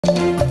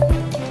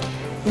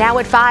Now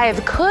at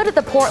 5, could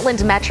the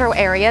Portland metro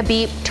area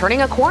be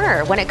turning a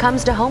corner when it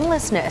comes to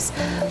homelessness?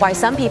 Why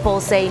some people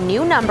say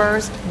new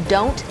numbers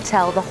don't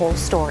tell the whole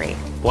story.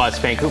 Plus,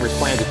 Vancouver's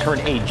plan to turn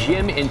a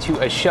gym into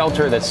a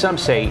shelter that some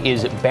say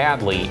is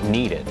badly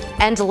needed.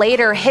 And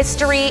later,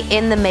 history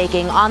in the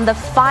making. On the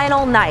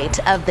final night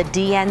of the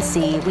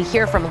DNC, we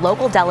hear from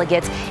local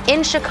delegates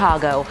in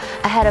Chicago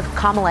ahead of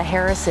Kamala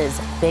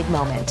Harris's big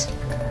moment.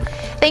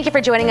 Thank you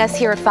for joining us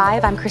here at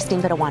 5. I'm Christine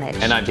Vidawanich.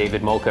 And I'm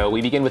David Molko.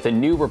 We begin with a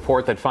new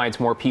report that finds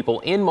more people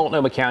in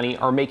Multnomah County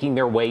are making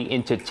their way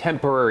into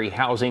temporary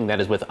housing.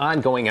 That is with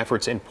ongoing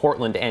efforts in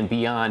Portland and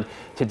beyond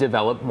to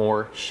develop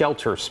more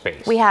shelter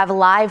space. We have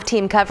live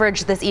team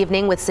coverage this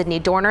evening with Sydney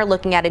Dorner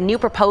looking at a new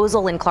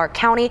proposal in Clark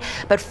County.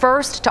 But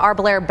first to our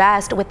Blair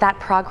Best with that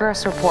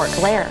progress report.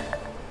 Blair.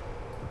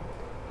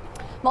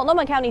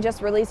 Multnomah County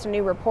just released a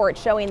new report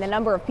showing the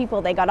number of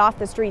people they got off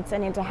the streets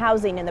and into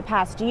housing in the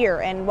past year.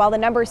 And while the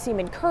numbers seem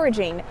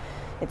encouraging,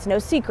 it's no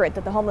secret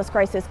that the homeless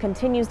crisis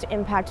continues to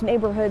impact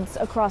neighborhoods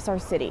across our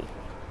city.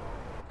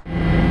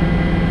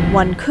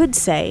 One could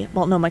say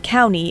Multnomah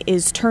County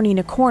is turning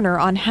a corner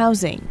on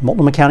housing.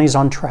 Multnomah County is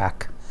on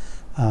track.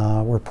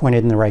 We're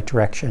pointed in the right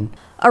direction.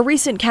 A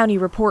recent county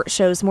report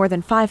shows more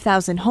than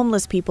 5,000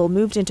 homeless people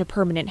moved into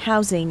permanent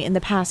housing in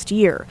the past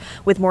year,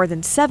 with more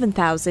than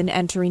 7,000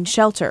 entering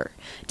shelter.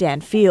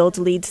 Dan Field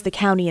leads the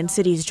county and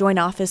city's joint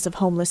office of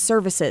homeless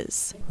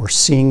services. We're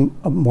seeing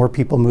more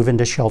people move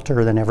into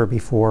shelter than ever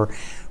before.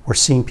 We're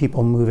seeing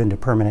people move into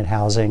permanent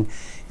housing,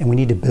 and we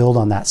need to build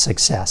on that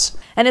success.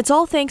 And it's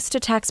all thanks to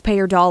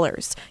taxpayer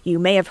dollars. You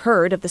may have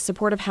heard of the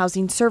Supportive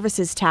Housing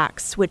Services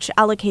Tax, which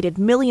allocated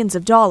millions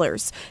of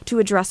dollars to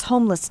address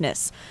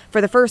homelessness.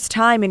 For the first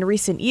time in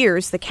recent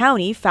years, the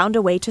county found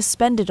a way to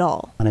spend it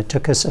all. And it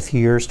took us a few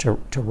years to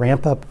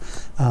ramp up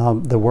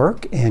the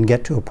work and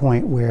get to a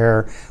point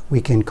where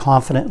we can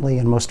confidently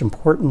and, most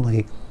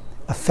importantly,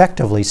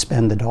 effectively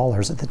spend the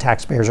dollars that the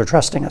taxpayers are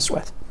trusting us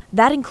with.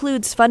 That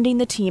includes funding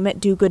the team at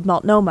Do Good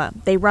Multnomah.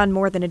 They run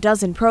more than a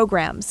dozen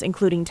programs,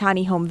 including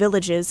tiny home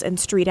villages and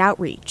street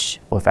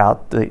outreach.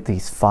 Without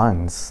these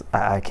funds,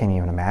 I can't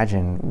even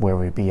imagine where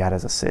we'd be at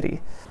as a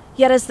city.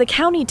 Yet as the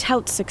county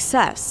touts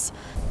success,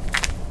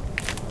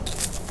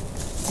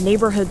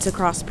 neighborhoods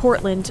across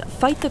Portland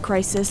fight the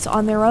crisis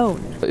on their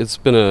own. It's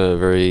been a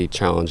very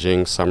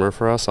challenging summer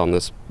for us on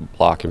this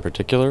block in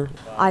particular.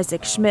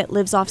 Isaac Schmidt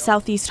lives off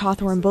Southeast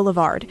Hawthorne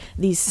Boulevard.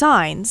 These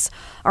signs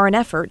are an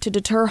effort to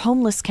deter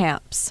homeless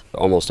camps.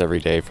 Almost every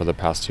day for the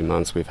past 2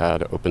 months we've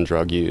had open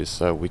drug use.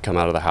 So we come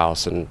out of the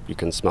house and you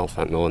can smell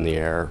fentanyl in the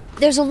air.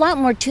 There's a lot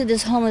more to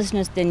this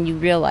homelessness than you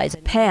realize.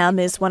 Pam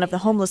is one of the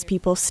homeless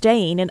people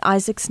staying in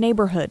Isaac's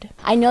neighborhood.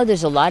 I know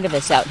there's a lot of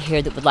us out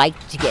here that would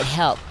like to get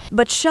help.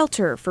 But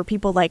shelter for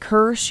people like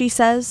her, she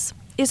says,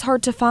 is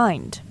hard to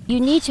find. You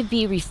need to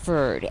be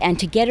referred, and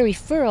to get a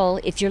referral,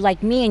 if you're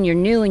like me and you're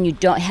new and you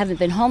haven't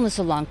been homeless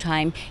a long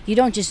time, you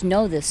don't just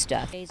know this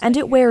stuff. And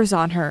it wears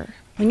on her.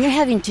 When you're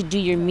having to do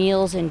your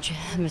meals and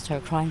I'm gonna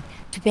start crying,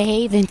 to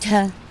bathe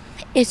and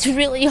it's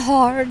really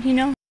hard, you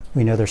know.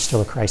 We know there's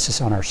still a crisis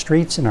on our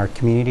streets and our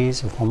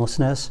communities of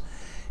homelessness,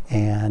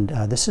 and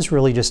this is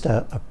really just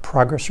a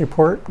progress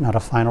report, not a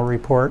final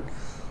report.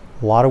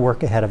 A lot of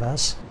work ahead of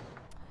us.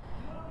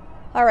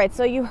 All right,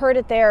 so you heard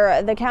it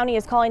there. The county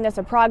is calling this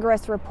a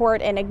progress report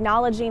and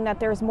acknowledging that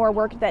there's more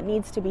work that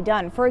needs to be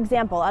done. For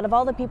example, out of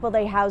all the people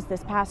they housed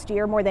this past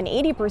year, more than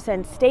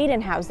 80% stayed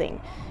in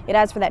housing. It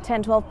adds for that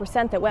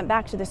 10-12% that went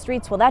back to the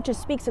streets. Well, that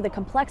just speaks to the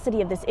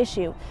complexity of this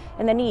issue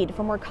and the need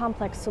for more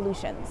complex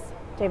solutions.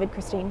 David,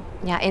 Christine.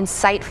 Yeah,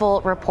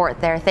 insightful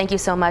report there. Thank you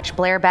so much,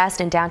 Blair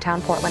Best in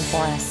downtown Portland for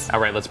us. All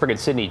right, let's bring in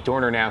Sydney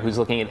Dorner now, who's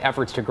looking at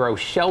efforts to grow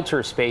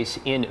shelter space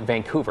in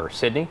Vancouver.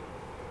 Sydney?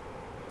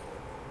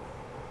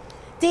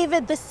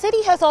 David, the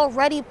city has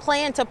already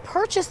planned to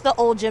purchase the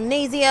old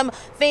gymnasium,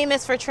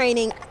 famous for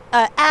training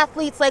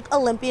athletes like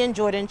Olympian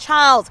Jordan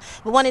Childs,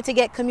 but wanted to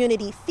get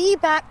community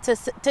feedback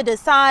to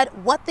decide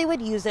what they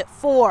would use it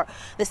for.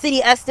 The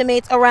city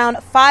estimates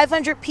around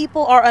 500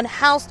 people are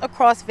unhoused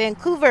across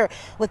Vancouver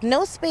with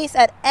no space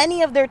at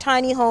any of their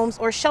tiny homes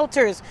or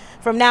shelters.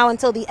 From now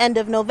until the end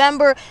of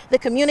November, the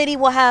community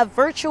will have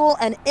virtual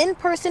and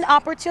in-person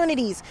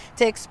opportunities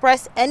to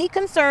express any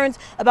concerns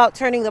about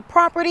turning the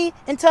property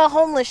into a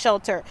homeless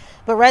shelter.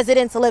 But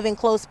residents living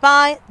close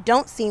by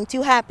don't seem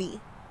too happy.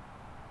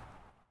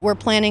 We're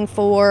planning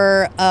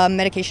for a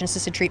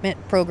medication-assisted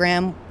treatment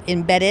program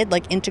embedded,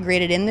 like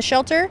integrated in the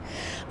shelter.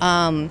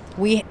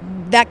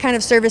 That kind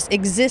of service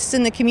exists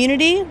in the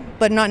community,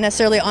 but not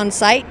necessarily on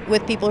site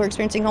with people who are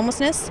experiencing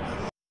homelessness.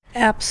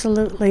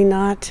 Absolutely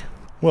not.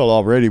 Well,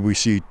 already we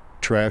see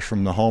trash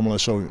from the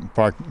homeless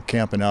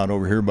camping out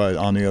over here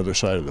on the other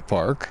side of the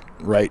park,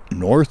 right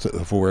north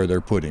of where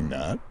they're putting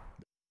that.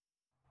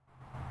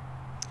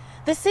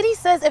 The city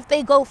says if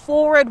they go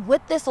forward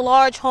with this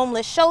large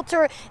homeless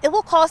shelter, it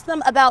will cost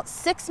them about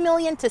 $6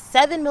 million to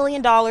 $7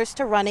 million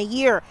to run a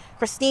year.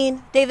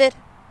 Christine, David.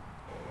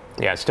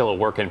 Yeah, still a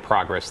work in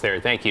progress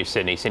there. Thank you,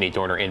 Sydney. Sydney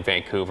Dorner in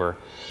Vancouver.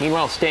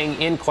 Meanwhile,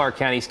 staying in Clark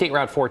County, State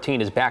Route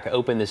 14 is back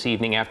open this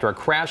evening after a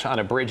crash on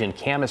a bridge in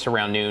Camas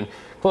around noon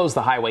closed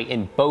the highway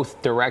in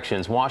both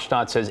directions.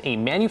 WashDOT says a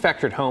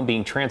manufactured home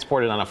being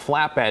transported on a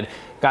flatbed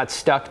got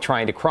stuck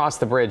trying to cross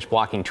the bridge,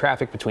 blocking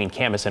traffic between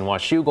Camas and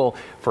Washougal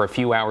for a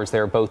few hours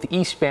there. Both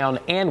eastbound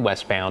and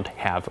westbound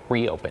have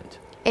reopened.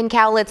 In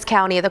Cowlitz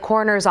County, the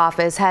coroner's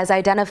office has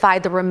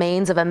identified the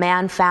remains of a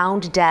man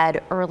found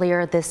dead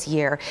earlier this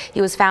year.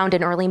 He was found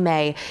in early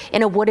May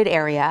in a wooded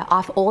area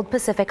off Old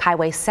Pacific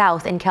Highway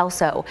South in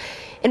Kelso.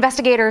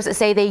 Investigators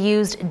say they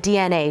used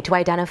DNA to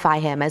identify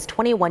him as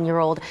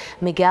 21-year-old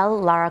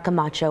Miguel Lara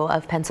Camacho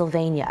of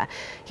Pennsylvania.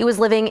 He was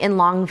living in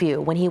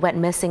Longview when he went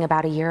missing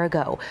about a year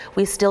ago.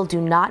 We still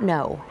do not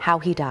know how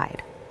he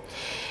died.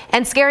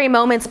 And scary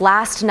moments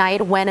last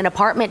night when an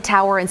apartment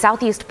tower in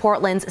southeast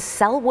Portland's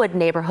Sellwood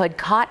neighborhood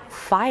caught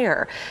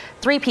fire.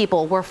 3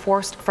 people were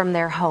forced from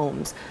their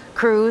homes.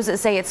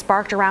 Crews say it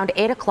sparked around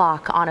 8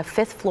 o'clock on a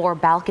 5th floor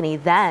balcony,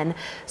 then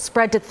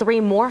spread to 3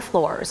 more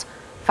floors.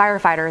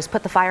 Firefighters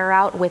put the fire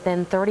out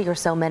within 30 or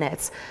so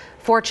minutes.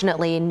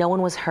 Fortunately, no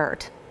one was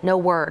hurt. No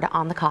word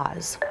on the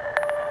cause.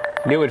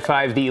 New at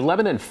 5, the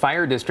Lebanon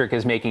Fire District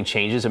is making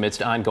changes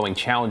amidst ongoing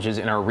challenges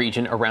in our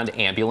region around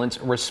ambulance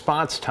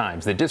response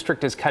times. The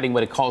district is cutting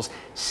what it calls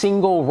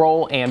single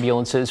role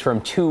ambulances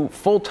from 2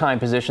 full-time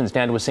positions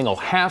down to a single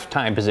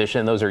half-time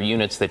position. Those are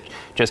units that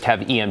just have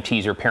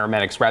EMTs or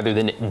paramedics rather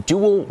than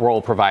dual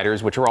role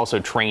providers, which are also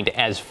trained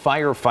as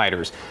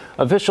firefighters.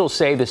 Officials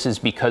say this is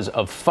because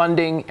of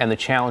funding and the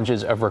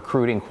challenges of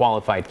recruiting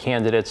qualified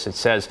candidates. It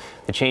says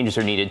the changes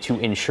are needed to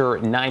ensure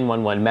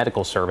 911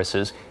 medical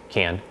services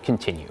can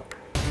continue.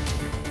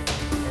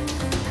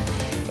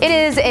 It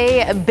is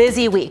a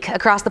busy week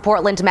across the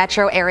Portland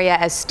metro area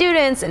as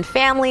students and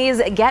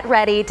families get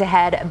ready to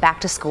head back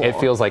to school. It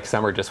feels like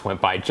summer just went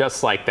by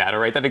just like that.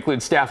 All right, that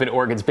includes staff in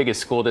Oregon's biggest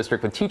school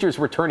district, with teachers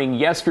returning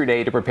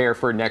yesterday to prepare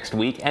for next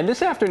week. And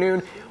this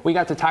afternoon, we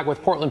got to talk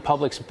with Portland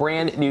Public's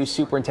brand new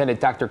superintendent,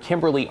 Dr.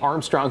 Kimberly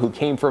Armstrong, who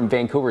came from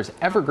Vancouver's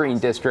Evergreen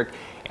district.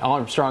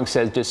 Armstrong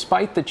says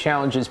despite the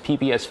challenges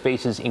PBS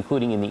faces,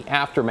 including in the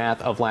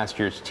aftermath of last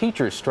year's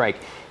teachers' strike,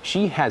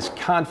 she has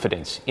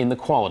confidence in the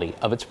quality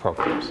of its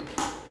programs.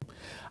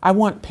 I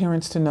want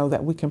parents to know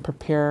that we can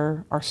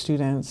prepare our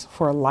students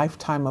for a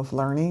lifetime of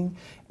learning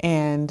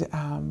and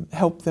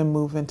help them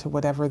move into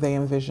whatever they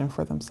envision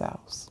for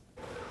themselves.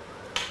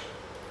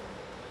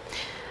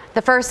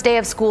 The first day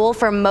of school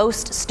for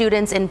most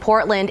students in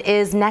Portland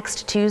is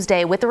next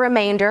Tuesday, with the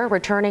remainder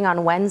returning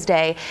on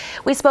Wednesday.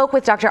 We spoke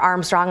with Dr.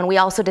 Armstrong, and we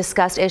also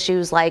discussed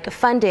issues like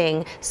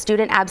funding,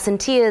 student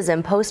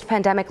absenteeism,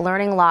 post-pandemic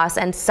learning loss,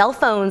 and cell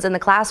phones in the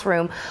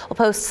classroom. We'll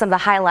post some of the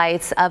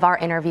highlights of our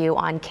interview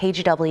on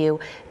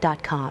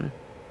KGW.com.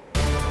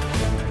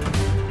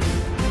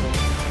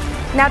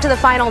 Now to the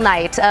final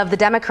night of the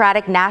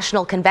Democratic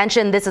National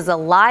Convention. This is a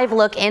live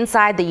look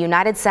inside the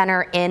United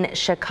Center in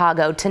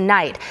Chicago.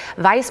 Tonight,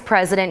 Vice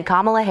President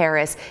Kamala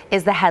Harris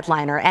is the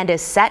headliner and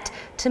is set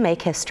to make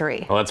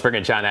history. Well, let's bring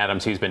in John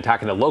Adams, who's been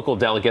talking to local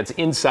delegates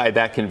inside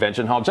that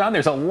convention hall. John,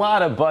 there's a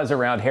lot of buzz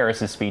around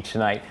Harris's speech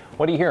tonight.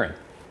 What are you hearing?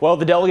 Well,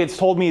 the delegates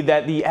told me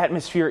that the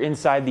atmosphere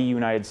inside the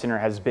United Center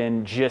has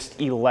been just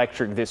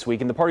electric this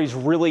week, and the party's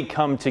really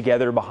come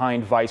together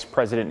behind Vice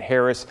President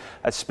Harris,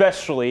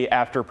 especially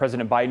after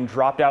President Biden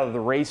dropped out of the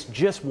race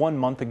just 1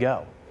 month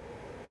ago.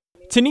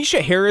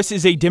 Tanisha Harris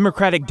is a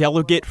Democratic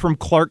delegate from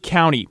Clark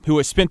County who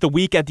has spent the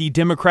week at the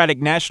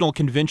Democratic National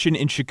Convention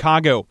in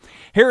Chicago.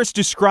 Harris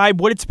described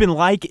what it's been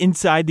like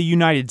inside the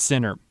United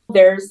Center.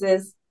 There's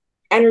this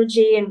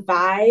energy and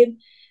vibe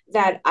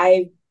that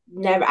I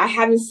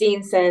haven't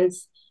seen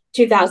since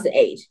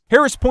 2008.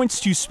 Harris points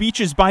to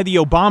speeches by the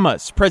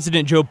Obamas,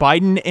 President Joe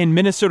Biden, and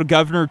Minnesota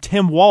Governor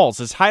Tim Walz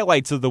as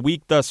highlights of the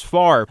week thus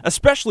far,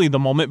 especially the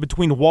moment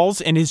between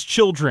Walz and his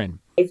children.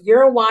 If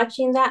you're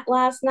watching that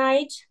last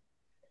night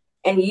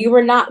and you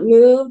were not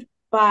moved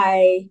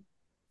by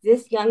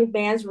this young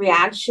man's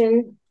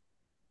reaction,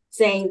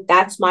 saying,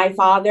 "That's my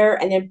father,"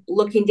 and then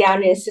looking down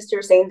at his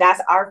sister saying,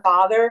 "That's our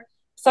father,"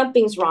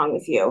 something's wrong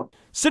with you.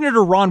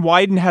 Senator Ron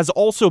Wyden has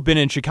also been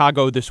in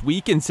Chicago this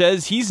week and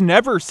says he's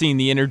never seen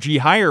the energy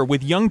higher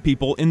with young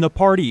people in the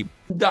party.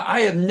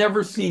 I have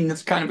never seen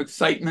this kind of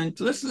excitement.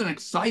 This is an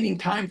exciting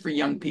time for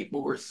young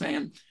people. We're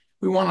saying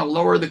we want to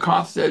lower the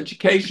cost of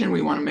education.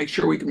 We want to make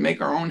sure we can make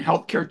our own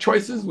healthcare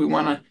choices. We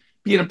want to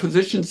be in a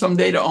position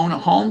someday to own a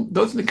home.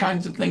 Those are the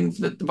kinds of things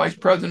that the vice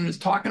president is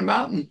talking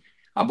about, and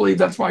I believe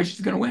that's why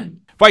she's going to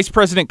win. Vice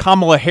President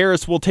Kamala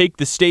Harris will take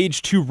the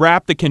stage to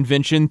wrap the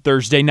convention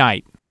Thursday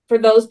night. For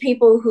those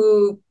people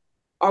who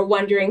are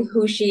wondering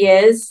who she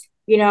is,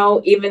 you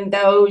know, even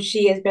though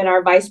she has been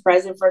our vice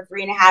president for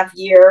 3.5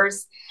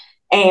 years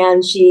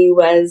and she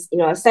was, you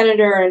know, a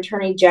senator and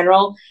attorney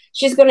general,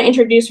 she's going to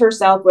introduce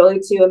herself really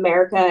to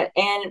America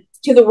and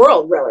to the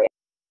world, really.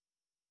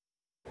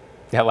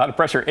 Yeah, a lot of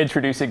pressure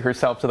introducing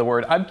herself to the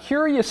world. I'm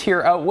curious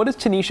here, what does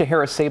Tanisha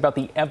Harris say about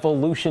the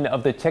evolution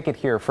of the ticket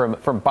here from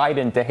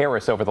Biden to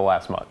Harris over the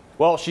last month?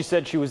 Well, she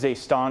said she was a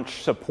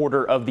staunch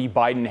supporter of the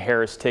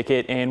Biden-Harris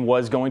ticket and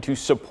was going to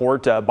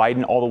support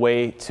Biden all the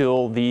way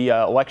till the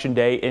election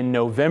day in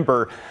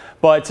November.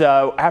 But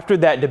after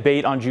that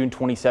debate on June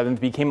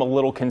 27th, became a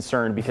little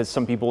concerned because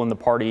some people in the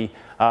party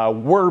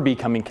were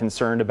becoming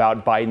concerned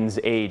about Biden's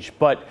age.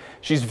 But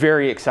she's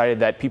very excited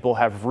that people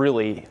have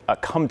really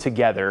come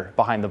together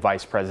behind the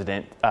vice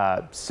president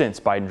since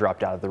Biden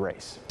dropped out of the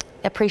race.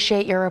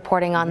 Appreciate your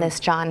reporting on this,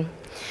 John.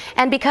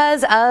 And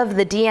because of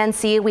the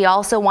DNC, we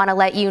also want to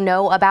let you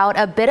know about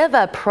a bit of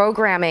a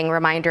programming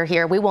reminder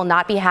here. We will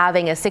not be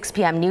having a 6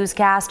 p.m.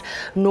 newscast,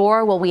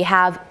 nor will we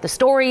have the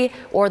story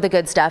or the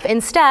good stuff.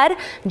 Instead,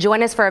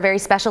 join us for a very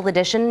special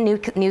edition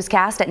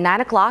newscast at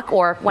 9 o'clock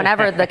or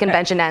whenever the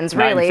convention ends,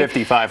 really.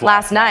 9:55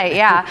 last night,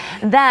 yeah.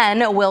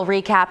 Then we'll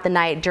recap the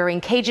night during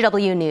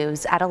KGW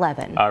News at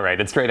 11. All right,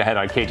 and straight ahead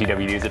on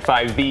KGW News at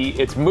 5B,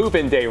 it's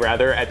move-in day,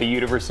 rather, at the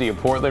University of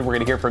Portland. We're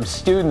going to hear from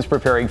students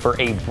preparing for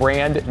a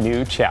brand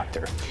new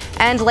chapter.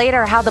 And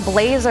later, how the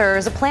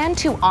Blazers plan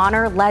to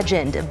honor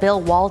legend Bill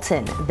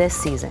Walton this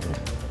season.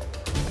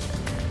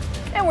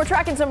 And we're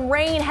tracking some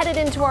rain headed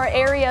into our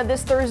area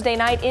this Thursday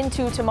night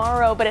into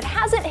tomorrow, but it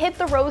hasn't hit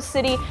the Rose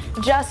City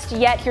just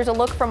yet. Here's a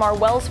look from our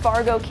Wells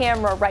Fargo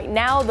camera right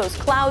now. Those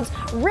clouds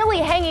really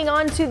hanging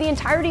on to the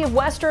entirety of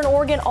western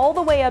Oregon all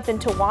the way up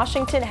into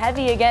Washington,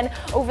 heavy again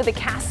over the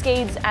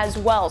Cascades as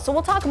well. So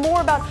we'll talk more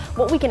about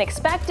what we can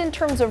expect in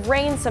terms of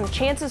rain, some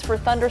chances for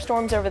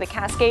thunderstorms over the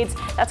Cascades.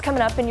 That's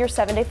coming up in your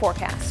 7-day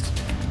forecast.